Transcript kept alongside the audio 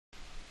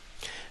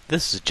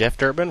This is Jeff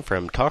Durbin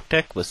from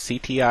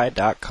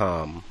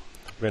TalkTechWithCTI.com.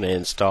 We're going to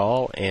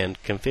install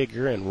and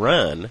configure and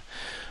run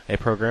a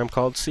program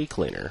called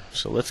Ccleaner.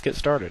 So let's get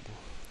started.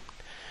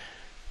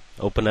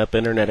 Open up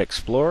Internet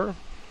Explorer,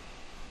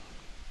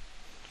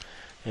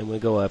 and we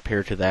go up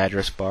here to the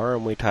address bar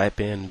and we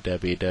type in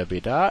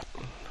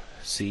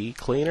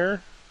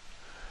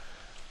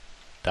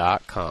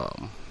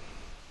www.ccleaner.com.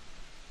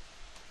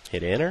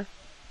 Hit enter,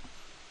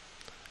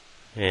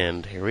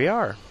 and here we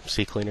are,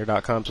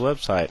 Ccleaner.com's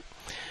website.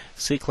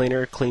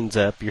 Ccleaner cleans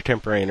up your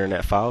temporary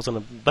internet files and a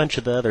bunch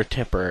of the other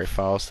temporary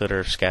files that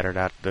are scattered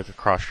out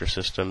across your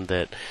system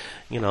that,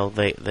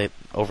 they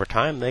over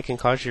time they can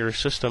cause your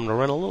system to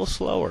run a little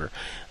slower.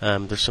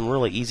 There's some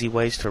really easy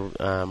ways to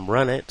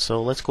run it,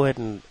 so let's go ahead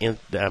and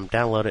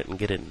download it and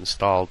get it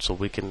installed so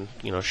we can,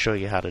 show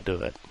you how to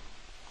do it.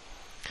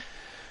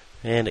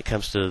 And it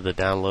comes to the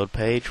download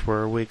page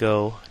where we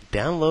go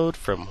download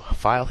from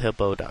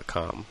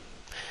filehippo.com,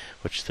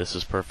 which this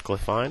is perfectly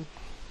fine.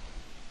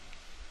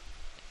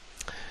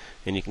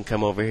 And you can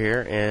come over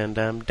here and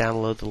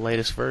download the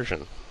latest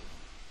version.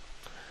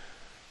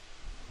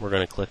 We're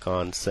going to click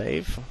on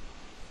Save.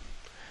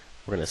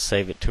 We're going to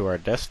save it to our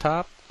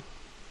desktop.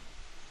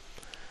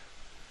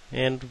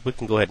 And we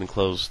can go ahead and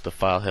close the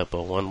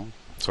FileHippo one.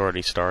 It's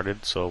already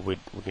started, so we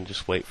can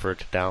just wait for it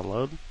to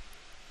download.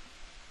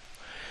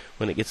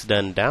 When it gets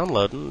done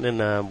downloading, then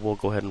we'll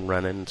go ahead and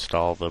run and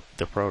install the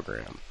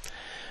program.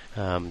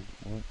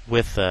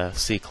 With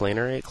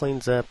Ccleaner, it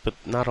cleans up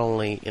not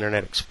only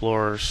Internet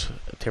Explorer's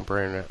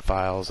temporary internet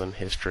files and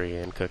history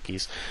and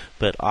cookies,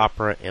 but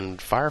Opera and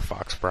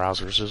Firefox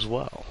browsers as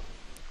well.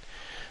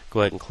 Go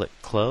ahead and click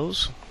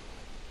Close.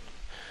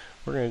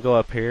 We're going to go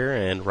up here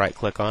and right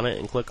click on it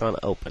and click on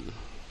Open.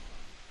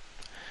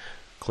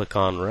 Click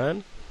on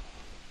Run.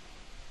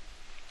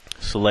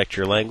 Select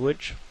your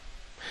language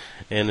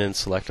and then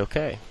select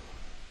OK.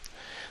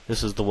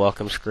 This is the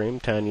welcome screen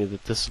telling you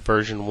that this is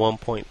version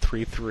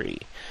 1.33.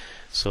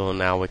 So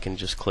now we can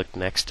just click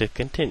Next to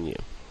continue.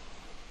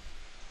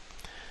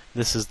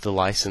 This is the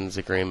license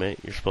agreement.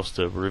 You're supposed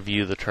to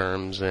review the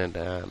terms and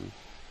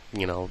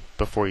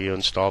before you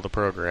install the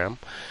program.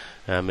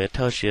 It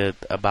tells you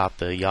about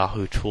the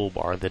Yahoo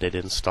toolbar that it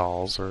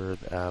installs or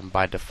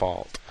by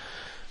default.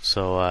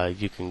 So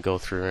you can go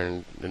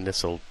through and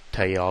this will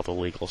tell you all the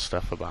legal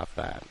stuff about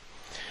that.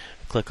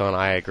 Click on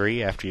I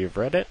agree after you've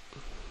read it.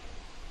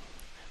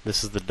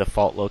 This is the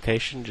default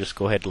location. Just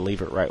go ahead and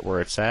leave it right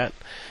where it's at.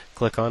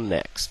 Click on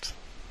Next.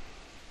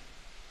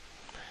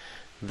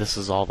 This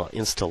is all the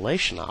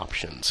installation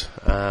options.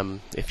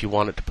 If you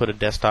wanted to put a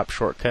desktop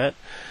shortcut,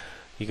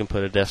 you can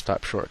put a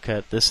desktop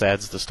shortcut. This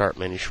adds the Start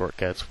menu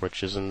shortcuts,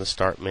 which is in the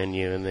Start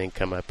menu, and then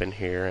come up in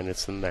here, and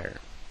it's in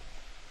there.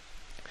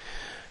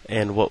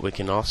 And what we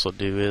can also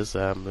do is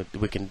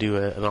we can do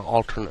an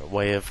alternate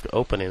way of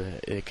opening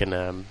it. It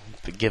can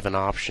give an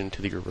option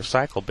to your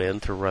recycle bin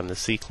to run the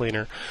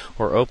Ccleaner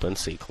or open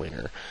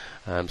Ccleaner.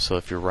 So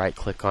if you right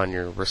click on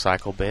your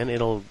recycle bin,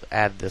 it'll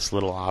add this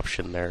little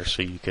option there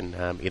so you can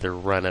either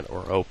run it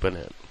or open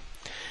it.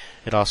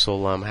 It also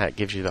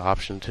gives you the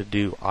option to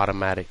do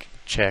automatic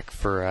check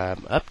for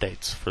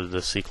updates for the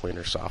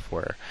Ccleaner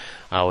software.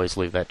 I always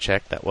leave that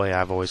checked. That way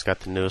I've always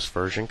got the newest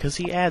version because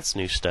he adds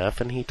new stuff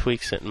and he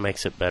tweaks it and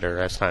makes it better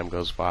as time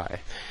goes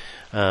by.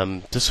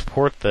 To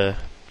support the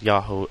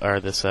Yahoo or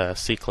this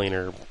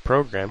Ccleaner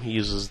program, he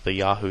uses the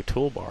Yahoo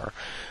toolbar.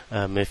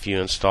 If you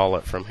install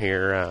it from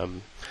here,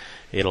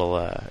 it'll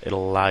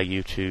allow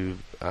you to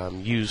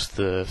use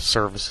the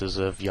services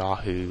of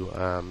Yahoo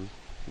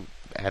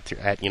at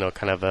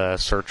kind of a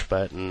search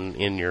button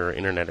in your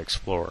Internet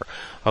Explorer.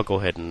 I'll go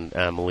ahead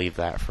and leave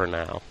that for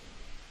now.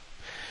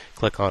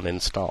 Click on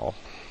Install,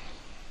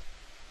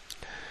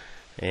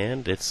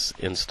 and it's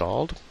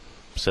installed.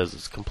 Says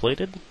it's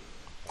completed.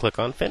 Click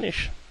on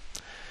Finish.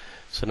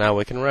 So now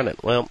we can run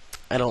it. Well,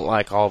 I don't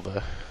like all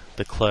the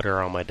clutter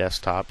on my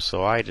desktop,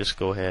 so I just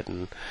go ahead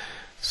and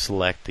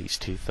select these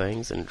two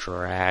things and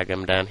drag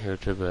them down here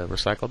to the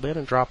recycle bin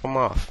and drop them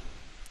off.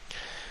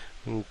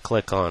 And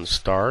click on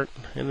Start,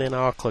 and then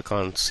I'll click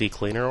on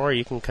Ccleaner, or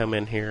you can come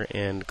in here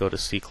and go to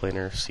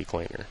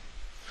Ccleaner.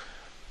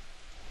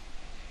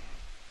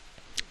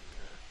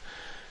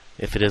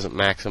 If it isn't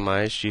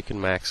maximized, you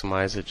can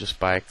maximize it just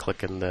by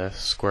clicking the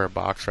square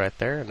box right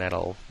there, and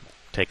that'll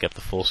take up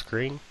the full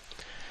screen.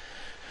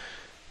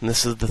 And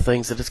this is the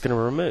things that it's going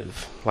to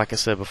remove. Like I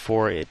said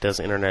before, it does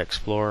Internet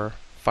Explorer,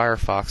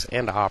 Firefox,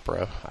 and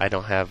Opera. I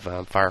don't have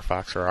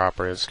Firefox or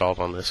Opera installed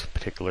on this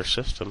particular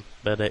system,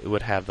 but it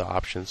would have the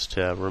options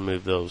to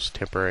remove those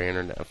temporary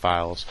internet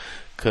files,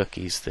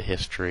 cookies, the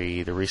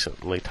history, the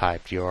recently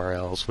typed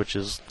URLs, which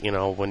is,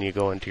 when you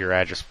go into your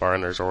address bar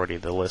and there's already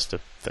the list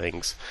of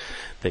things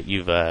that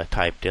you've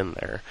typed in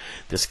there.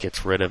 This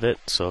gets rid of it,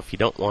 so if you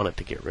don't want it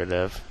to get rid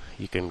of,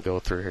 you can go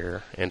through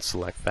here and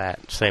select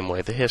that. Same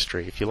way the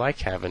history. If you like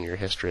having your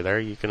history there,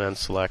 you can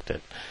unselect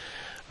it.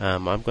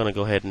 I'm going to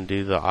go ahead and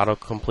do the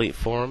autocomplete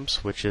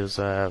forms, which is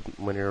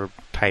when you're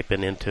type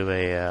it into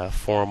a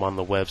form on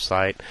the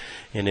website,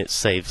 and it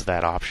saves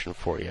that option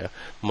for you.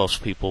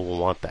 Most people will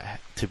want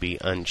that to be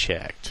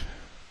unchecked.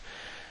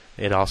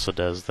 It also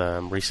does the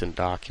recent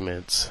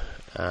documents,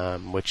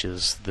 which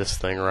is this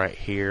thing right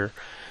here,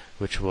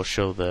 which will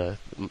show the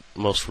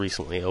most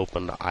recently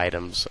opened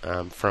items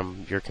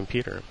from your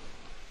computer.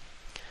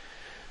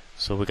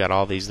 So we got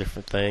all these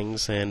different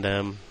things, and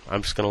I'm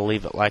just going to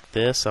leave it like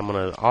this. I'm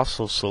going to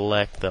also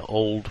select the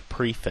old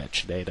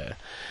prefetch data.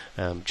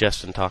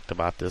 Justin talked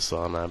about this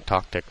on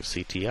TalkTech with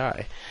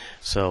CTI.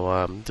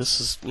 So this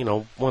is,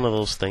 one of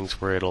those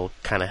things where it'll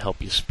kind of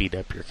help you speed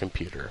up your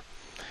computer.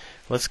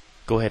 Let's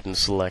go ahead and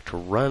select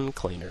Run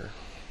Cleaner.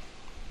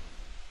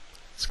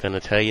 It's going to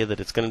tell you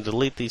that it's going to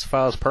delete these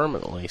files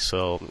permanently.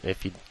 So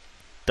if you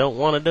don't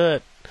want to do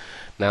it,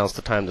 now's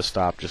the time to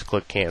stop. Just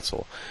click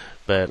Cancel.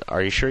 But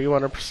are you sure you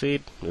want to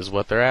proceed? Is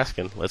what they're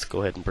asking. Let's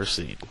go ahead and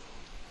proceed.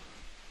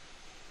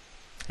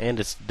 And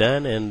it's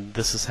done, and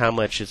this is how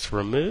much it's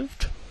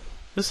removed.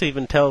 This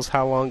even tells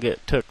how long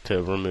it took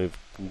to remove,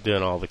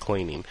 doing all the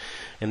cleaning.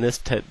 And this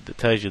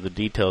tells you the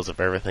details of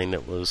everything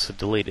that was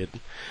deleted.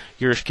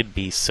 Yours could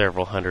be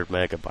several hundred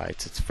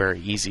megabytes. It's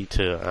very easy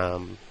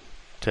to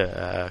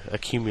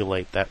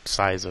accumulate that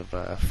size of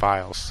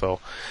files. So,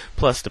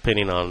 plus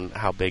depending on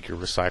how big your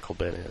recycle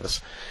bin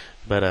is.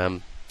 But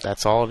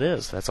that's all it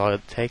is. That's all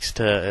it takes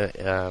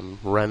to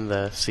run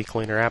the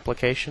Ccleaner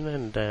application,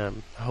 and I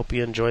hope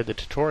you enjoyed the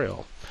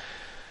tutorial.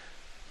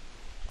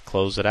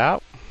 Close it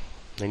out,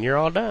 and you're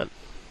all done.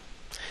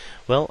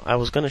 Well, I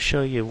was going to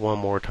show you one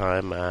more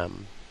time.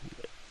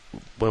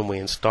 When we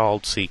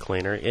installed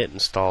Ccleaner, it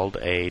installed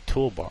a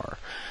toolbar,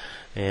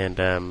 and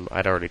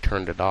I'd already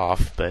turned it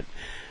off, but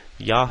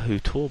Yahoo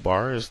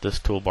toolbar is this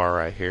toolbar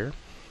right here.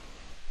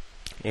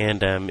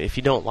 And if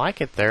you don't like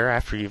it there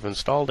after you've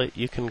installed it,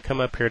 you can come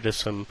up here to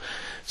some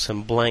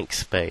blank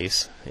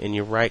space, and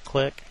you right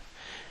click,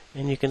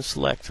 and you can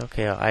select,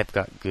 okay, I've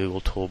got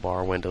Google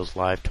toolbar, Windows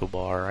Live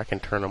toolbar. I can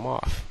turn them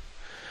off,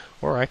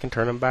 or I can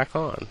turn them back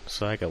on.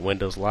 So I got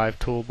Windows Live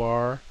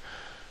toolbar.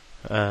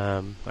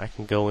 I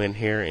can go in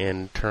here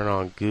and turn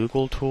on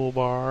Google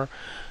toolbar,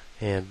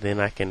 and then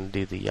I can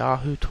do the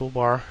Yahoo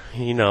toolbar.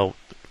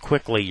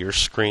 Quickly your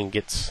screen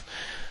gets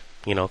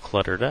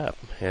cluttered up,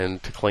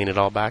 and to clean it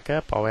all back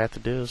up, all we have to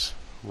do is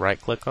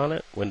right click on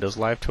it, Windows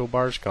Live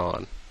toolbar's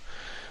gone.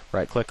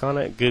 Right click on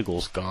it,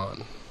 Google's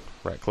gone.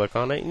 Right click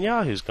on it, and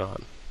Yahoo's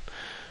gone.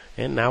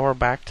 And now we're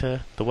back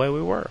to the way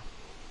we were.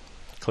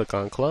 Click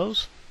on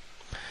close,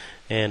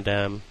 and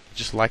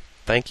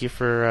thank you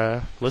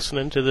for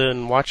listening to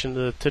and watching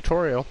the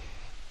tutorial.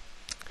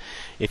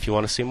 If you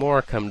want to see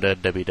more, come to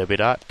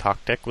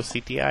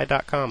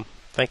www.talktechwithcti.com.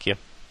 Thank you.